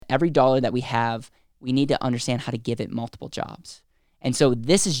every dollar that we have, we need to understand how to give it multiple jobs. And so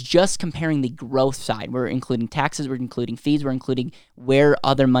this is just comparing the growth side. We're including taxes, we're including fees, we're including where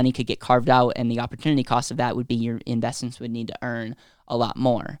other money could get carved out, and the opportunity cost of that would be your investments would need to earn a lot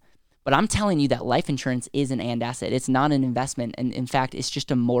more. But I'm telling you that life insurance is an and asset. It's not an investment. And in fact, it's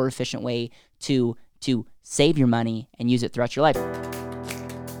just a more efficient way to save your money and use it throughout your life.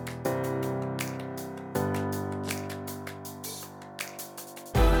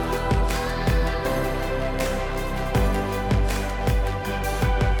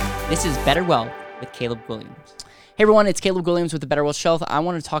 This is Better Wealth with Caleb Williams. Hey everyone, it's Caleb Williams with the Better Wealth Show. I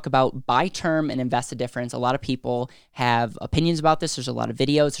want to talk about buy term and invest the difference. A lot of people have opinions about this. There's a lot of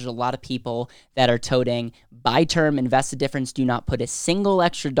videos. There's a lot of people that are toting buy term, invest the difference. Do not put a single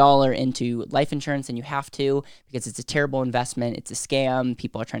extra dollar into life insurance, and you have to because it's a terrible investment. It's a scam.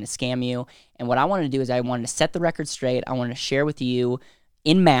 People are trying to scam you. And what I wanted to do is I wanted to set the record straight. I wanted to share with you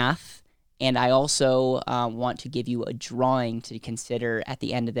in math. And I also want to give you a drawing to consider at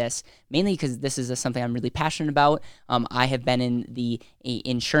the end of this, mainly because this is something I'm really passionate about. I have been in the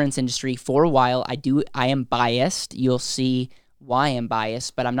insurance industry for a while. I am biased. You'll see why I'm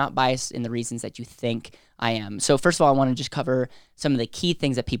biased, but I'm not biased in the reasons that you think I am. So first of all, I want to just cover some of the key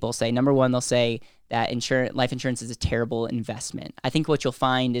things that people say. Number one, they'll say that life insurance is a terrible investment. I think what you'll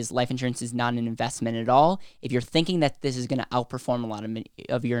find is life insurance is not an investment at all. If you're thinking that this is going to outperform a lot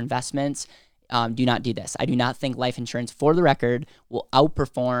of your investments, do not do this. I do not think life insurance, for the record, will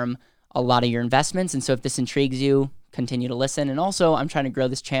outperform a lot of your investments. And so if this intrigues you, continue to listen. And also, I'm trying to grow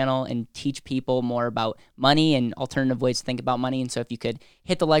this channel and teach people more about money and alternative ways to think about money. And so if you could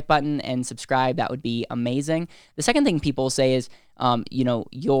hit the like button and subscribe, that would be amazing. The second thing people say is,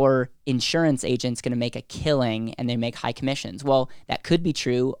 your insurance agent's going to make a killing and they make high commissions. Well, that could be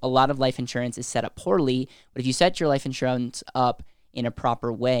true. A lot of life insurance is set up poorly, but if you set your life insurance up in a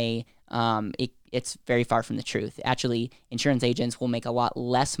proper way, it's very far from the truth. Actually, insurance agents will make a lot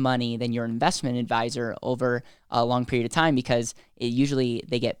less money than your investment advisor over a long period of time because usually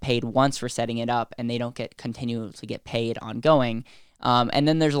they get paid once for setting it up and they don't continuously get paid ongoing. And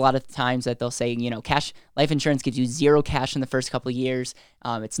then there's a lot of times that they'll say, cash life insurance gives you zero cash in the first couple of years.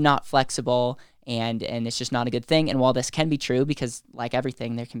 It's not flexible and it's just not a good thing. And while this can be true, because like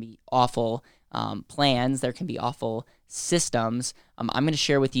everything, there can be awful plans, there can be awful systems. I'm going to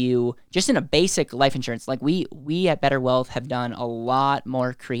share with you just in a basic life insurance. Like we at Better Wealth have done a lot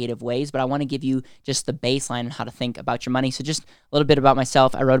more creative ways, but I want to give you just the baseline on how to think about your money. So just a little bit about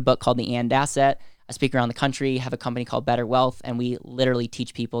myself. I wrote a book called The And Asset. I speak around the country, have a company called Better Wealth, and we literally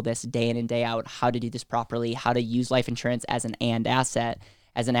teach people this day in and day out, how to do this properly, how to use life insurance as an asset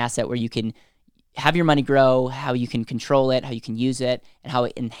where you can have your money grow, how you can control it, how you can use it, and how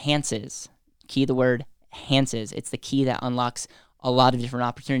it enhances. Key the word enhances. It's the key that unlocks a lot of different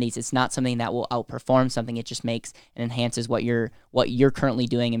opportunities. It's not something that will outperform something. It just makes and enhances what you're currently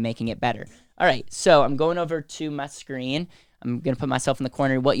doing and making it better. All right, so I'm going over to my screen. I'm going to put myself in the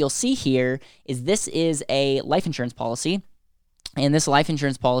corner. What you'll see here is this is a life insurance policy, and this life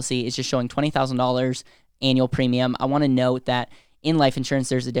insurance policy is just showing $20,000 annual premium. I want to note that in life insurance,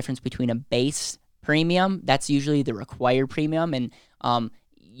 there's a difference between a base premium. That's usually the required premium, and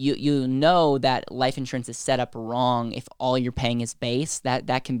you know that life insurance is set up wrong if all you're paying is base.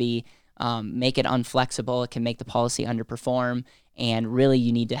 That can be make it unflexible. It can make the policy underperform, and really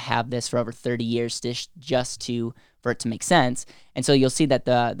you need to have this for over 30 years for it to make sense. And so you'll see that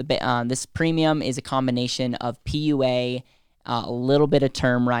this premium is a combination of PUA, a little bit of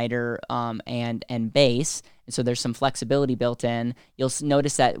term rider, and base. And so there's some flexibility built in. You'll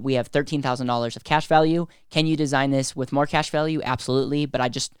notice that we have $13,000 of cash value. Can you design this with more cash value? Absolutely. But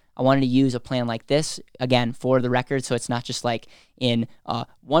I wanted to use a plan like this, again, for the record, so it's not just like in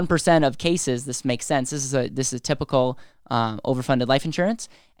 1% of cases this makes sense. This is a typical overfunded life insurance.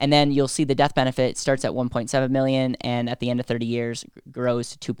 And then you'll see the death benefit starts at $1.7 million and at the end of 30 years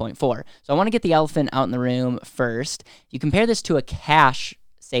grows to $2.4. So I want to get the elephant out in the room first. You compare this to a cash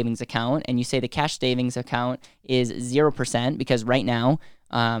savings account, and you say the cash savings account is 0% because right now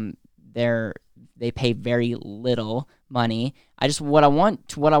they pay very little money. What I want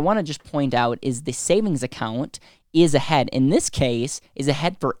to just point out is the savings account is ahead. In this case, is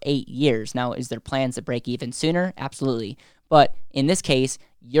ahead for 8 years. Now, is there plans to break even sooner? Absolutely. But in this case,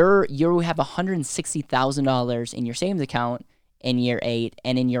 you have $160,000 in your savings account in year 8,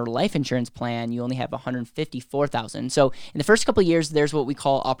 and in your life insurance plan, you only have $154,000. So in the first couple of years, there's what we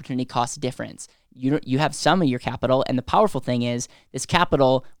call opportunity cost difference. You have some of your capital, and the powerful thing is this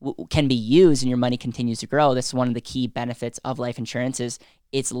capital can be used and your money continues to grow. This is one of the key benefits of life insurance is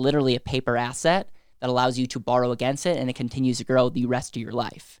it's literally a paper asset that allows you to borrow against it, and it continues to grow the rest of your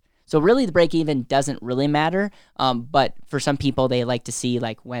life. So really the break even doesn't really matter, but for some people, they like to see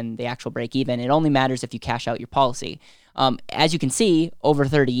like when the actual break even. It only matters if you cash out your policy. As you can see, over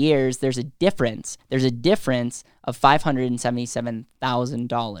 30 years, there's a difference. There's a difference of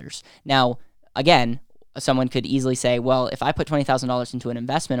 $577,000. Now, again, someone could easily say, well, if I put $20,000 into an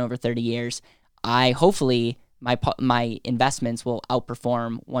investment over 30 years, hopefully my investments will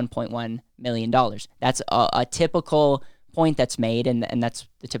outperform $1.1 million. That's a typical point that's made, and that's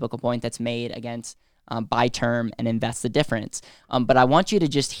the typical point that's made against buy term and invest the difference. But I want you to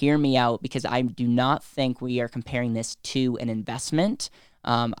just hear me out, because I do not think we are comparing this to an investment.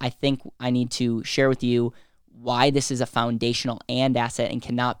 I think I need to share with you why this is a foundational and asset and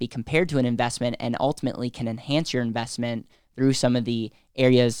cannot be compared to an investment, and ultimately can enhance your investment through some of the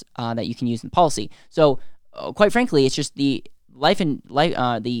areas that you can use in policy. So quite frankly, it's just the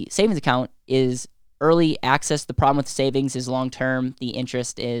the savings account is early access. The problem with savings is long term, the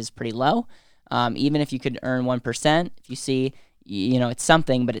interest is pretty low. Even if you could earn 1%, if you see, it's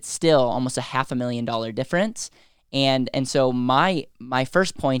something, but it's still almost a $500,000 difference. And so my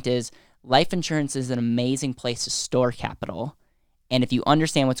first point is, life insurance is an amazing place to store capital. And if you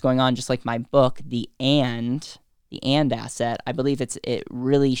understand what's going on, just like my book, the and asset, I believe it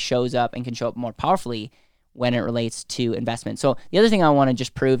really shows up and can show up more powerfully when it relates to investment. So the other thing I want to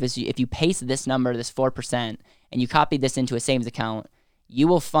just prove is, if you paste this number, this 4%, and you copy this into a savings account, you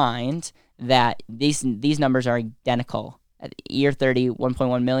will find that these numbers are identical. At year 30,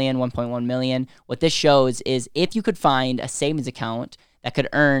 1.1 million, 1.1 million. What this shows is, if you could find a savings account that could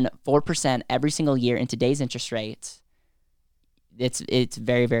earn 4% every single year in today's interest rates, it's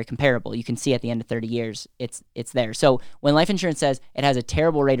very, very comparable. You can see at the end of 30 years, it's there. So when life insurance says it has a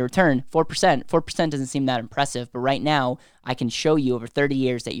terrible rate of return, 4% doesn't seem that impressive. But right now, I can show you over 30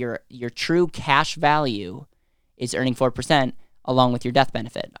 years that your true cash value is earning 4% along with your death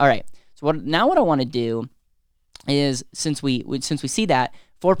benefit. All right. So what I want to do is, since we see that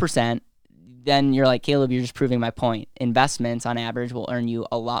 4%, then you're like, Caleb, you're just proving my point. Investments on average will earn you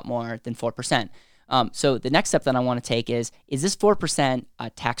a lot more than 4%. So the next step that I want to take is this 4% a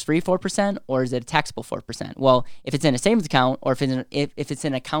tax-free 4%, or is it a taxable 4%? Well, if it's in a savings account, or if it's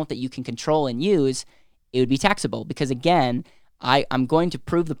in an account that you can control and use, it would be taxable, because again, I'm going to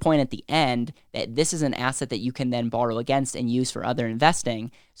prove the point at the end that this is an asset that you can then borrow against and use for other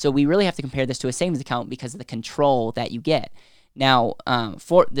investing. So we really have to compare this to a savings account because of the control that you get. Now,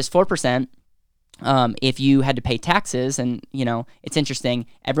 for this 4%, if you had to pay taxes, and it's interesting,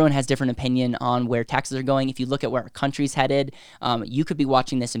 everyone has different opinion on where taxes are going. If you look at where our country's headed, you could be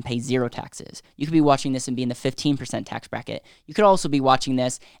watching this and pay zero taxes. You could be watching this and be in the 15% tax bracket. You could also be watching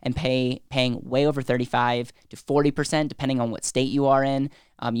this and paying way over 35 to 40%, depending on what state you are in.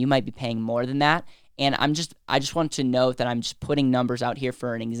 You might be paying more than that. And I just want to note that I'm just putting numbers out here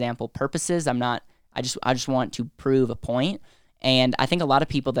for an example purposes. I just want to prove a point. And I think a lot of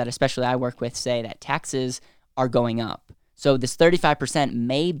people that especially I work with say that taxes are going up. So this 35%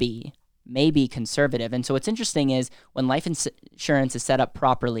 may be conservative. And so what's interesting is, when life insurance is set up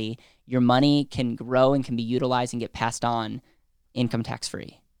properly, your money can grow and can be utilized and get passed on income tax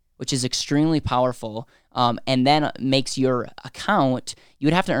free, which is extremely powerful. And then makes your account, you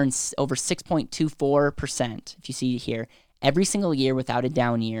would have to earn over 6.24%, if you see here, every single year without a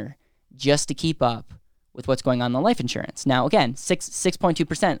down year, just to keep up with what's going on in the life insurance. Now, again,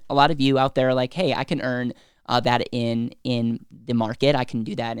 6.2%. A lot of you out there are like, hey, I can earn that in the market. I can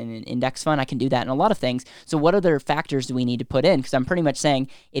do that in an index fund. I can do that in a lot of things. So what other factors do we need to put in? Because I'm pretty much saying,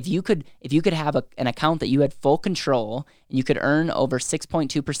 if you could have an account that you had full control and you could earn over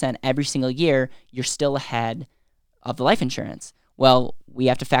 6.2% every single year, you're still ahead of the life insurance. Well, we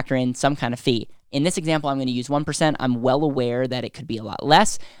have to factor in some kind of fee. In this example, I'm going to use 1%. I'm well aware that it could be a lot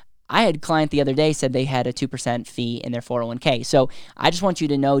less. I had a client the other day said they had a 2% fee in their 401k. So I just want you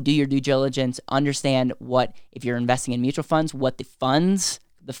to know, do your due diligence, understand what, if you're investing in mutual funds, what the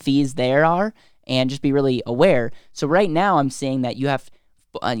fees there are, and just be really aware. So right now I'm saying that you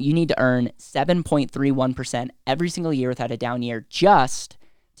need to earn 7.31% every single year without a down year, just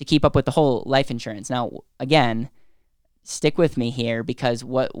to keep up with the whole life insurance. Now, again, stick with me here, because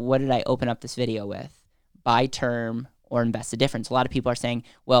what did I open up this video with? Buy term or invest the difference. A lot of people are saying,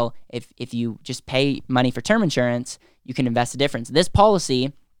 well, if you just pay money for term insurance, you can invest the difference. This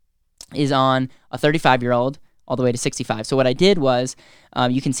policy is on a 35-year-old all the way to 65. So what I did was,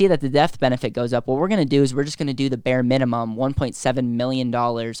 you can see that the death benefit goes up. What we're going to do is we're just going to do the bare minimum, $1.7 million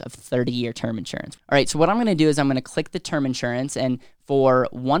of 30-year term insurance. All right, so what I'm going to do is I'm going to click the term insurance, and for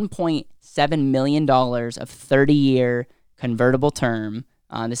 $1.7 million of 30-year convertible term,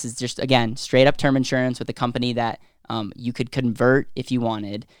 This is just, again, straight up term insurance with a company that you could convert if you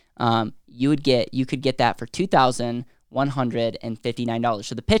wanted. You could get that for $2,159.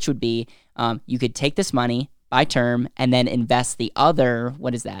 So the pitch would be, you could take this money, buy term, and then invest the other,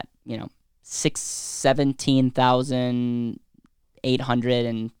 what is that?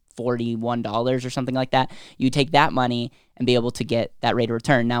 $17,841 or something like that. You take that money and be able to get that rate of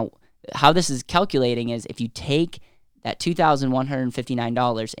return. Now, how this is calculating is if you take that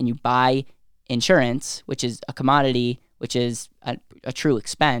 $2,159 and you buy insurance, which is a commodity, which is a true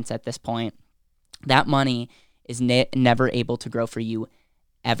expense at this point, that money is never able to grow for you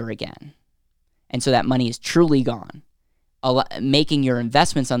ever again. And so that money is truly gone. Making your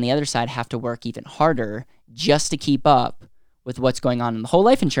investments on the other side have to work even harder just to keep up with what's going on in the whole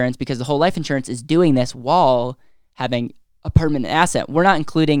life insurance, because the whole life insurance is doing this while having a permanent asset. We're not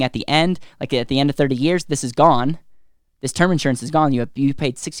including at the end, like at the end of 30 years, this is gone. This term insurance is gone. You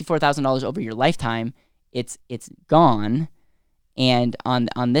paid $64,000 over your lifetime. It's gone. And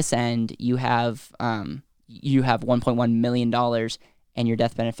on this end, you have $1.1 million, and your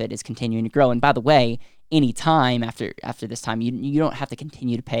death benefit is continuing to grow. And by the way, any time after this time, you don't have to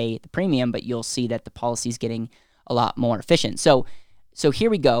continue to pay the premium, but you'll see that the policy is getting a lot more efficient. So here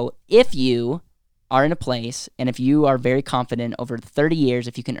we go. If you are in a place, and if you are very confident over 30 years,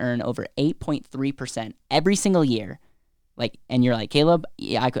 if you can earn over 8.3% every single year, and you're like, Caleb,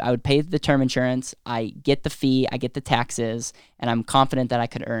 yeah, I would pay the term insurance, I get the fee, I get the taxes, and I'm confident that I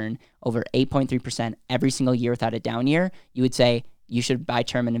could earn over 8.3% every single year without a down year, you would say you should buy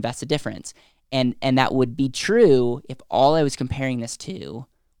term and invest the difference. And that would be true if all I was comparing this to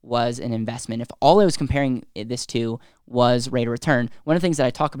was an investment. If all I was comparing this to was rate of return. One of the things that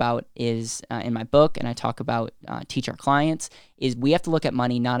I talk about is in my book, and I talk about teach our clients, is we have to look at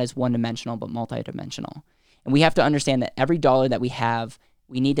money not as one-dimensional but multi-dimensional. And we have to understand that every dollar that we have,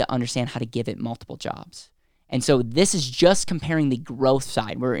 we need to understand how to give it multiple jobs. And so this is just comparing the growth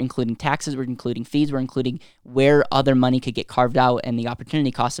side. We're including taxes, we're including fees, we're including where other money could get carved out, and the opportunity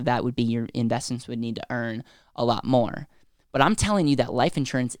cost of that would be your investments would need to earn a lot more. But I'm telling you that life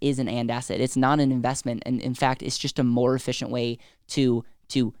insurance is an and asset. It's not an investment. And in fact, it's just a more efficient way to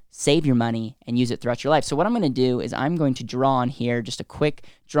save your money and use it throughout your life. So what I'm going to do is I'm going to draw on here just a quick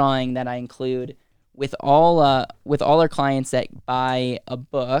drawing that I include with all our clients that buy a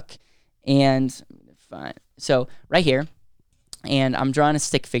book. And so right here, and I'm drawing a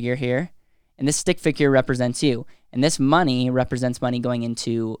stick figure here, and this stick figure represents you, and this money represents money going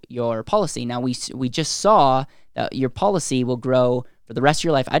into your policy. Now we just saw that your policy will grow for the rest of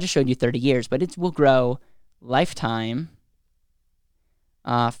your life. I just showed you 30 years, but it will grow lifetime,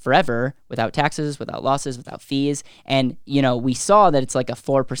 forever, without taxes, without losses, without fees. And we saw that it's like a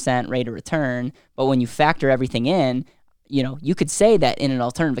 4% rate of return, but when you factor everything in, you could say that in an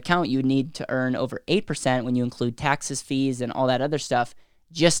alternative account, you would need to earn over 8% when you include taxes, fees, and all that other stuff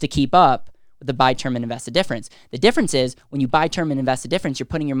just to keep up with the buy term and invest the difference. The difference is when you buy term and invest the difference, you're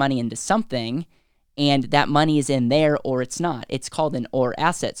putting your money into something, and that money is in there or it's not. It's called an or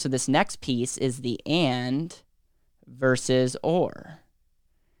asset. So this next piece is the and versus or.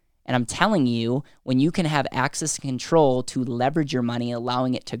 And I'm telling you, when you can have access and control to leverage your money,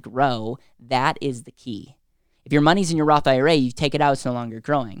 allowing it to grow, that is the key. If your money's in your Roth IRA, you take it out, it's no longer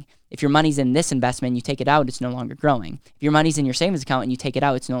growing. If your money's in this investment, you take it out, it's no longer growing. If your money's in your savings account and you take it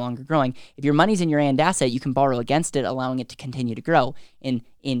out, it's no longer growing. If your money's in your and asset, you can borrow against it, allowing it to continue to grow. In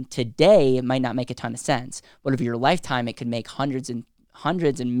today, it might not make a ton of sense, but over your lifetime, it could make hundreds and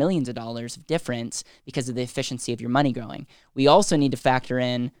millions of dollars of difference because of the efficiency of your money growing. We also need to factor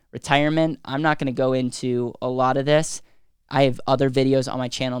in retirement. I'm not going to go into a lot of this. I have other videos on my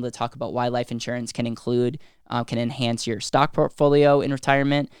channel that talk about why life insurance can enhance your stock portfolio in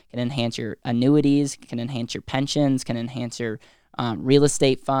retirement, can enhance your annuities, can enhance your pensions, can enhance your real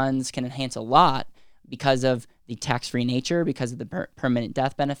estate funds, can enhance a lot because of the tax-free nature, because of the permanent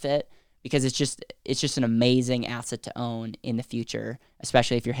death benefit, because it's just an amazing asset to own in the future,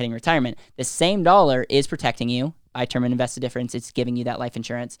 especially if you're hitting retirement. The same dollar is protecting you by term and invest the difference. It's giving you that life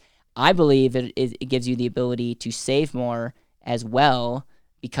insurance. I believe it gives you the ability to save more as well,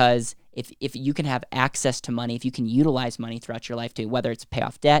 because if you can have access to money, if you can utilize money throughout your life, to whether it's pay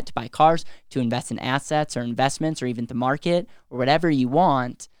off debt, to buy cars, to invest in assets or investments, or even to market or whatever you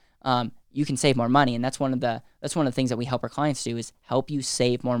want, you can save more money. And that's one of the things that we help our clients do, is help you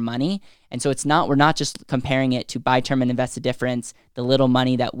save more money. And so we're not just comparing it to buy term and invest the difference, the little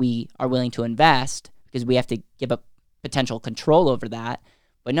money that we are willing to invest, because we have to give up potential control over that.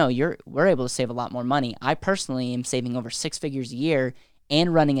 But no, we're able to save a lot more money. I personally am saving over 6 figures a year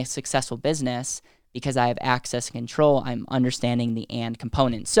and running a successful business because I have access and control, I'm understanding the and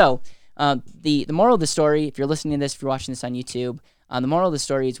component. So the moral of the story, if you're listening to this, if you're watching this on YouTube, the moral of the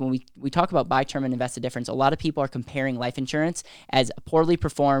story is when we talk about buy term and invest the difference, a lot of people are comparing life insurance as a poorly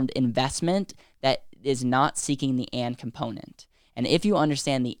performed investment that is not seeking the and component. And if you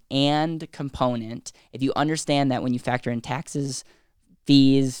understand the and component, if you understand that when you factor in taxes,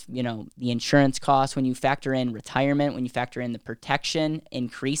 fees, the insurance costs, when you factor in retirement, when you factor in the protection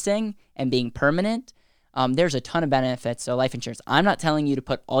increasing and being permanent, there's a ton of benefits to life insurance. I'm not telling you to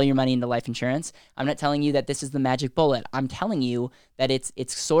put all your money into life insurance. I'm not telling you that this is the magic bullet. I'm telling you that it's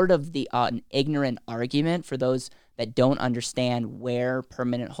sort of an ignorant argument for those that don't understand where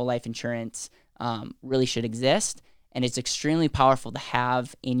permanent whole life insurance really should exist. And it's extremely powerful to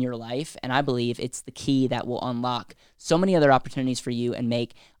have in your life. And I believe it's the key that will unlock so many other opportunities for you and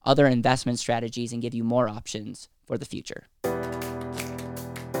make other investment strategies and give you more options for the future.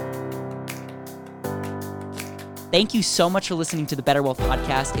 Thank you so much for listening to the Better Wealth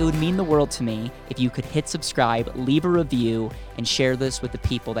Podcast. It would mean the world to me if you could hit subscribe, leave a review, and share this with the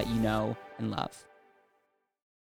people that you know and love.